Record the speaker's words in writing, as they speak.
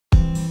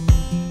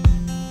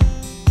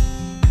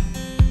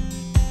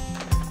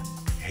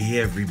Hey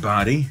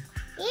everybody.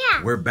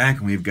 Yeah. We're back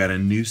and we've got a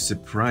new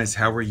surprise.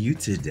 How are you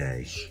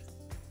today?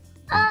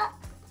 Are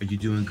you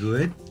doing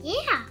good?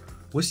 Yeah.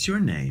 What's your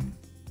name?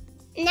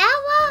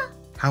 Noah.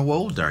 How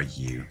old are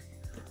you?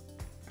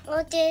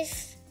 What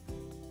is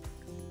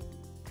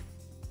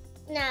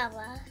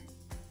Noah?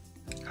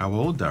 How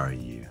old are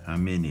you? How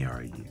many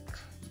are you?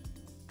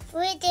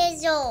 3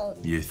 years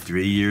old. You're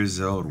 3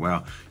 years old.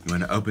 Wow. You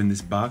want to open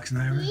this box,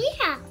 Naira?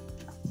 Yeah.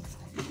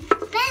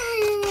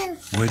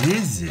 What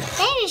is it?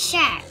 Baby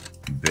shark.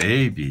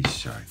 Baby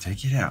shark.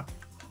 Take it out.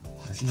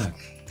 Let's look.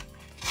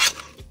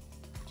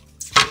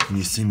 Can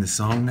you sing the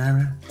song,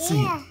 Naira?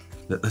 Sing Yeah.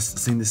 it.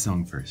 Let's sing the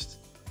song first.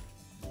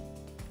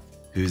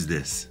 Who's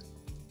this?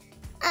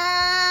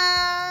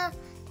 That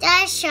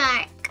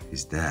shark.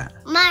 Who's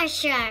that? My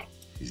shark.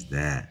 Who's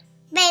that?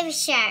 Baby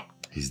shark.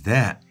 Who's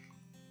that?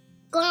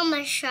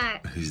 Grandma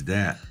shark. Who's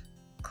that?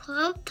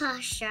 Grandpa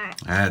shark.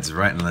 That's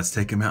right. And let's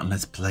take him out and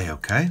let's play,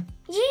 okay?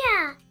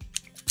 Yeah.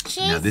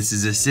 Now this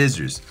is a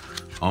scissors.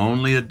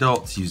 Only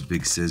adults use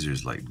big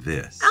scissors like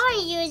this.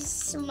 I use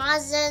small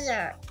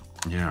scissors.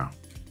 Yeah.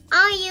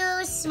 I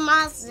use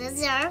small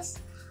scissors.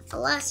 I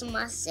love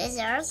small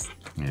scissors.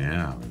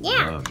 Yeah.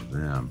 Yeah. Love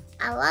them.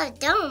 I love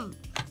them.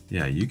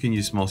 Yeah, you can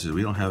use small scissors.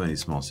 We don't have any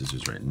small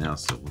scissors right now,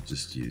 so we'll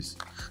just use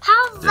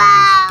How Daddy's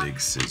about big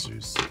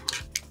scissors.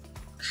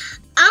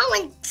 I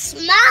want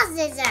small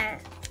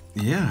scissors?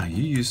 Yeah,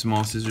 you use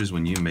small scissors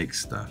when you make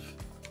stuff.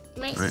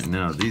 Right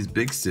now, these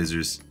big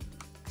scissors,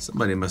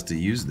 somebody must have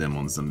used them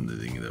on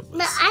something that But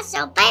was I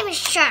saw baby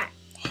shark.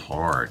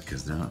 hard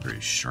because they're not very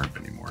sharp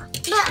anymore.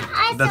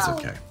 But That's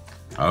okay.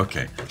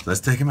 Okay,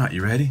 let's take them out.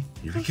 You ready?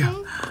 Here we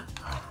go.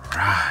 All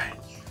right.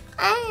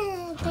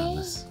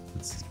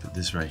 Let's put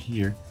this right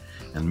here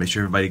and make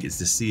sure everybody gets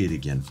to see it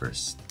again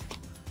first.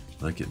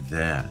 Look at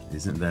that.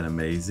 Isn't that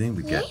amazing?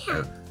 We got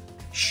a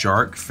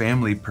shark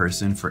family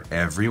person for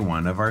every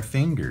one of our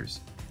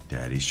fingers.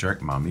 Daddy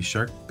shark, mommy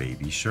shark,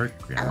 baby shark,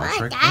 grandma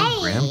shark,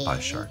 and grandpa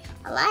shark.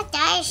 I like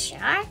daddy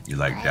shark. You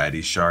like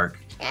daddy shark?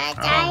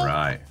 All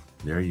right.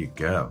 There you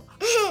go.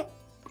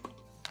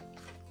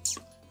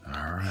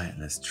 All right,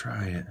 let's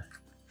try it.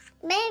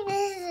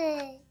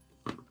 Baby.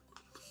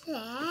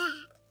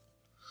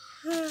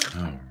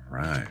 All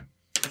right.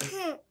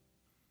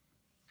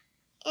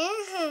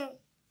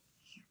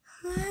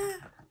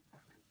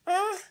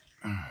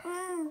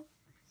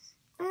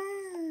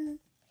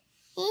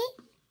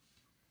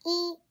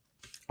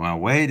 Well,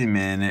 wait a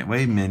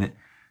minute.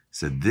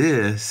 So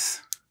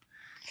this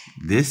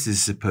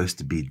is supposed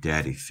to be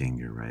daddy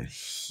finger right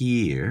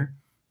here,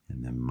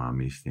 and then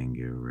mommy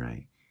finger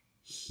right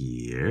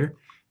here,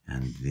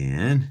 and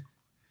then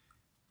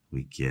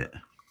we get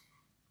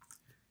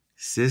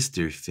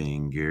sister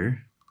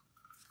finger.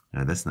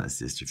 No, that's not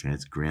sister finger,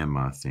 it's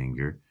grandma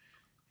finger,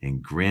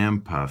 and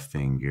grandpa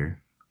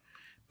finger,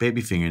 baby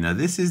finger. Now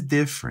this is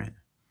different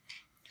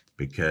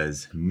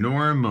because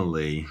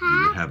normally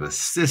you would have a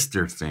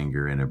sister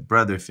finger and a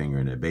brother finger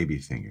and a baby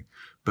finger.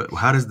 But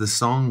how does the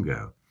song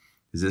go?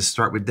 Does it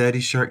start with daddy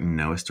shark?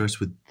 No, it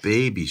starts with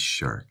baby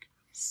shark.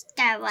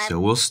 So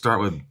we'll start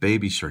with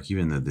baby shark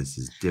even though this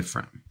is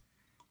different.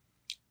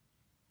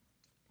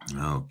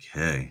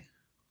 Okay.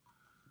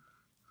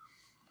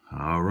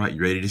 All right,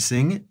 you ready to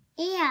sing it?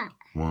 Yeah.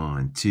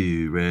 1,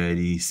 2,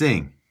 ready,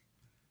 sing.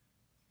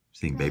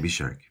 Sing baby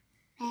shark.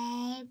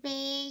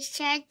 Baby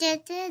shark do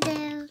do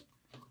do.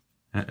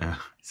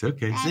 It's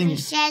okay, sing Baby it.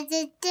 shark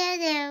do do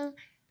do.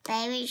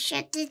 Baby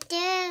shark do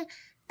do.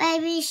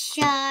 Baby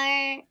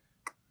shark.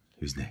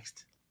 Who's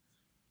next?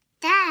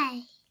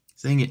 Die.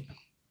 Sing it.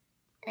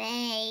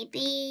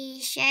 Baby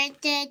shark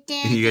do do.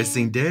 You guys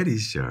sing daddy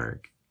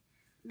shark.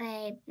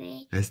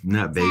 Baby. That's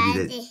not baby.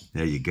 Daddy.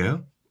 There you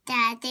go.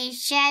 Daddy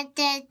shark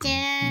do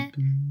do.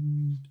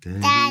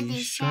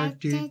 Daddy shark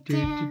do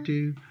do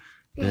do.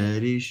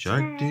 Daddy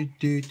shark do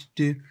do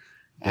do.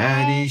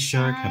 Daddy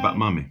shark. How about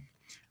mommy?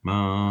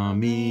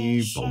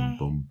 Mommy, boom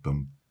boom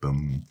boom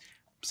boom.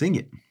 Sing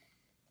it.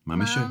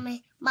 Mommy shark.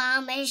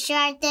 Mommy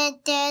shark do do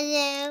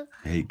do.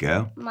 There you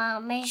go.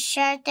 Mommy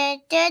shark do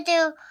do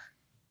do.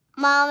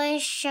 Mommy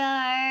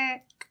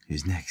shark.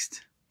 Who's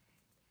next?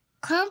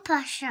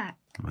 Grandpa shark.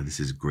 Oh, this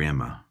is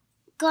grandma.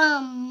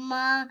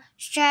 Grandma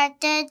shark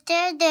do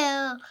do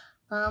do.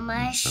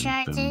 Grandma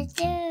shark do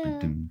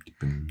do.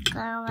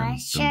 Grandma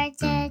shark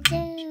do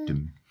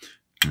do.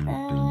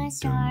 Grandma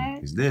shark.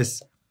 Who's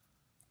this?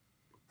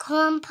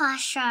 Grandpa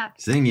shark.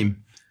 Sing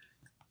him.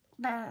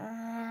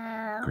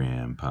 Grandpa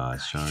Grandpa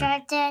shark.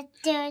 shark do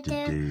do Do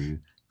do. do.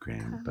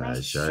 Grandpa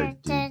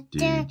shark do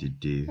do do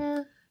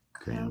do.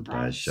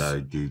 Grandpa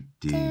shark do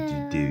do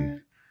do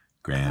do.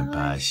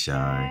 Grandpa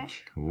shark.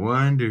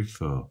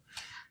 Wonderful.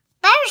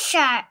 Baby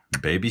shark.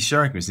 Baby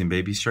shark. Can we sing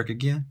baby shark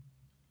again?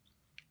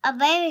 A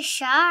baby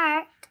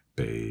shark.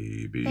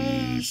 Baby. Baby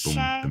Boom,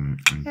 shark. boom,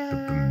 boom,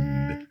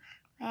 boom,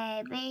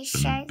 Baby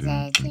shark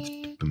do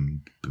do.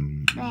 boom,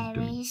 boom,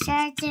 Baby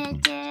shark do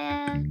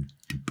do.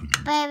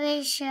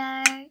 Baby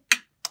shark.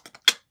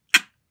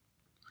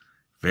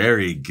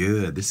 Very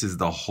good. This is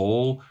the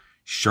whole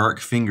shark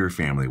finger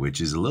family, which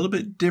is a little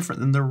bit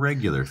different than the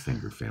regular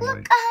finger family.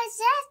 Look, how's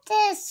that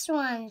this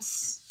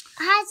one's?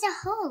 Has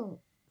a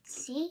hole.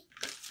 See?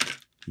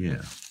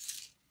 Yeah.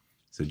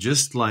 So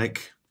just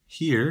like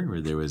here,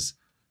 where there was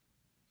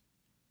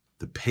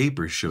the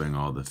paper showing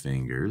all the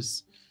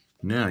fingers,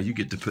 now you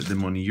get to put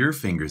them on your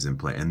fingers and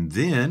play. And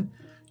then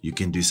you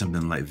can do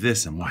something like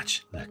this and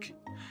watch. Look.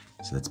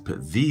 So let's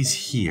put these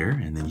here,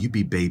 and then you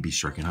be baby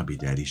shark and I'll be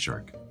daddy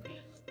shark.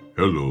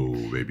 Hello,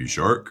 baby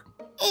shark.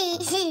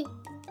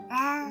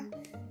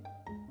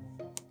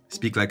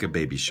 Speak like a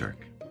baby shark.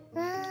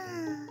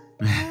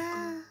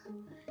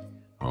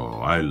 Oh,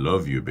 I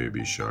love you,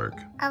 baby shark.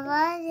 I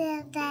love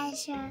you, daddy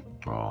shark.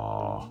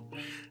 Oh,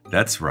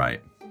 that's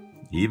right.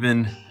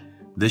 Even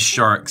the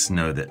sharks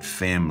know that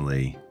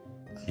family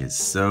is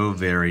so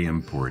very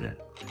important.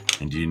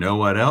 And do you know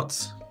what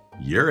else?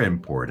 You're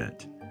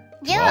important.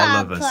 You're all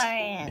of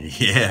important. Us.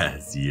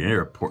 Yes,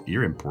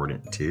 you're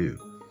important too.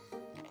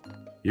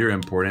 You're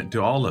important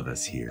to all of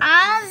us here.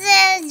 All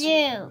of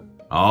you.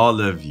 All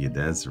of you,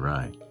 that's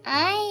right.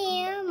 I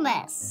am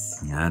us.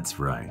 That's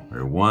right.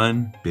 We're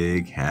one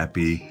big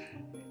happy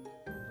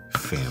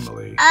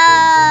family.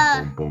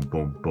 Boom, boom,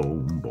 boom,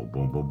 boom, boom,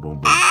 boom, boom, boom,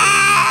 boom,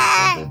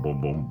 boom,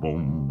 boom, boom,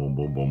 boom, boom,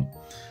 boom, boom.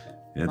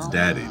 That's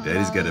Daddy.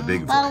 Daddy's got a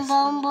big voice. Boom,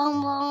 boom,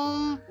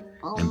 boom,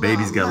 boom. And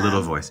Baby's got a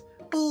little voice.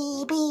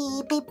 Beep,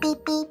 beep, beep,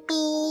 beep, beep,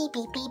 beep,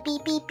 beep, beep,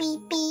 beep, beep, beep,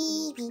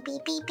 beep, beep,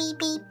 beep, beep,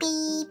 beep,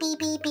 beep, beep,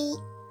 beep, beep.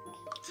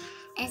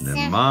 And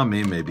then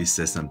Mommy maybe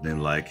says something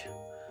like,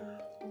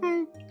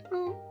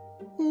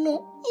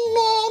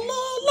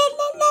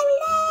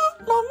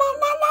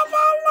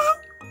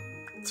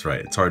 that's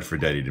right. It's hard for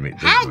Daddy to make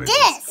those How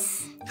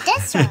noises.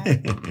 this one.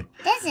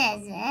 This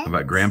is it. How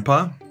about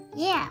Grandpa?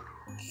 Yeah.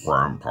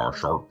 Grandpa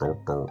Shark, do,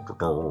 do, do,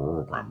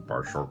 do.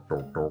 Grandpa Shark, do,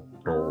 do,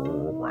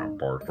 do.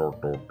 Grandpa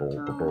Shark, do, do,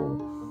 do,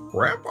 do.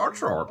 Grandpa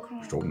Shark,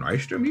 so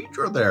nice to meet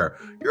you there.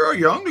 You're a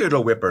young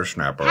little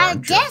whippersnapper, How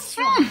aren't you? this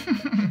one.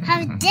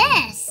 How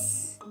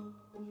this.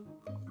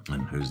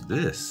 And who's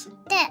this?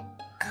 The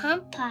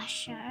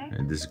compasser.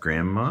 And this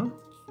Grandma?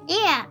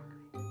 Yeah.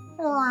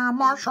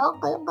 Grandma Shark,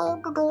 do,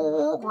 do, do,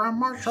 do.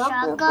 Grandma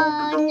Shark, do,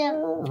 do, do,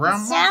 do.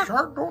 Grandma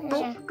Shark, do,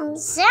 do, do.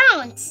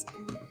 Sounds.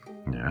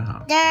 Yeah.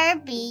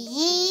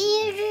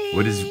 Derby.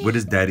 What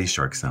does Daddy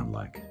Shark sound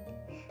like?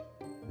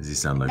 Does he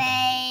sound like?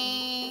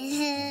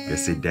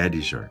 Let's say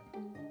Daddy Shark.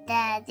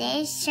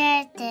 Daddy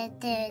shark do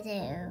do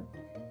do.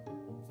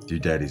 Do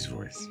Daddy's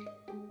voice.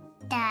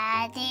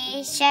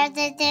 Daddy shark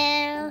do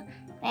do.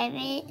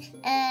 Baby,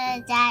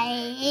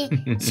 Daddy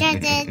shark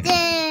do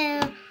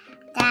do.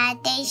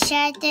 Daddy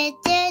shark do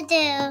do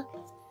do.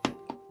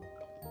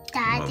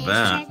 Daddy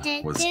Well, shark that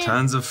do was do.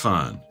 tons of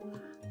fun.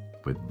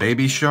 With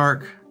Baby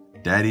Shark,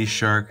 Daddy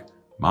Shark,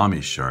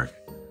 Mommy Shark,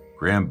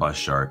 Grandpa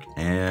Shark,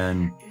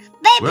 and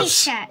Baby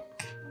shark.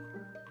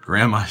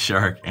 Grandma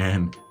Shark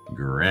and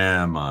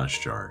Grandma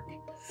Shark.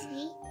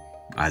 See?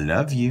 I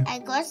love you.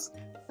 It goes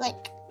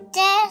like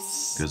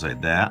this. Goes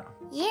like that?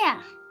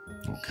 Yeah.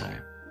 Okay.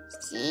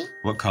 See?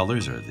 What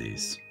colors are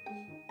these?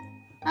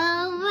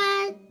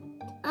 Red,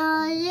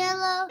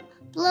 yellow,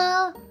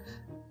 blue,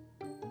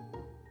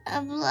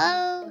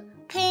 blue,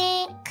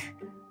 pink,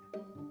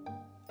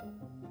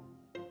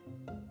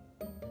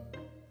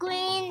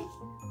 green,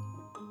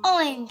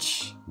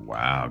 orange,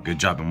 Wow, good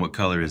job. And what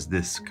color is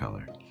this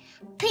color?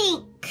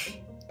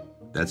 pink,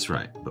 That's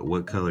right. But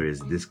what color is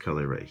this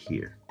color right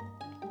here?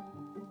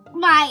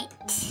 white.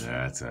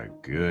 That's a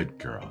good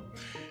girl.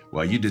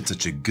 Well, you did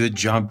such a good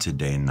job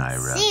today,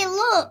 Naira. See,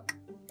 look,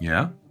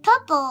 Yeah?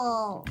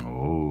 purple.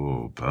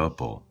 Oh,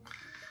 purple.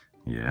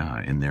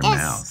 Yeah, in their Yes.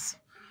 mouths.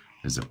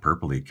 There's a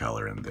purpley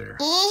color in there.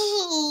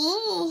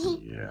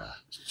 She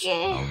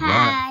Yeah.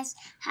 has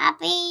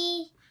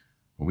happy,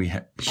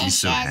 and She's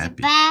so she has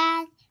happy.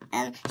 bad,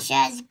 and she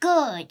has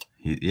good.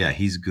 Yeah,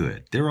 he's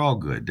good. They're all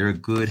good. They're a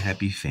good,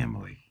 happy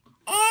family.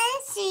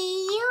 And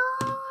see you.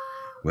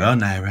 Well,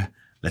 Naira,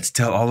 let's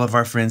tell all of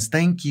our friends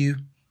thank you.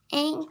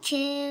 Thank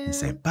you. And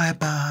say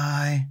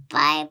bye-bye.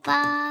 Bye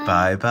bye.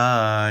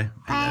 Bye-bye.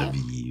 I Bye. love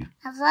you.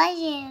 I love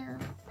you.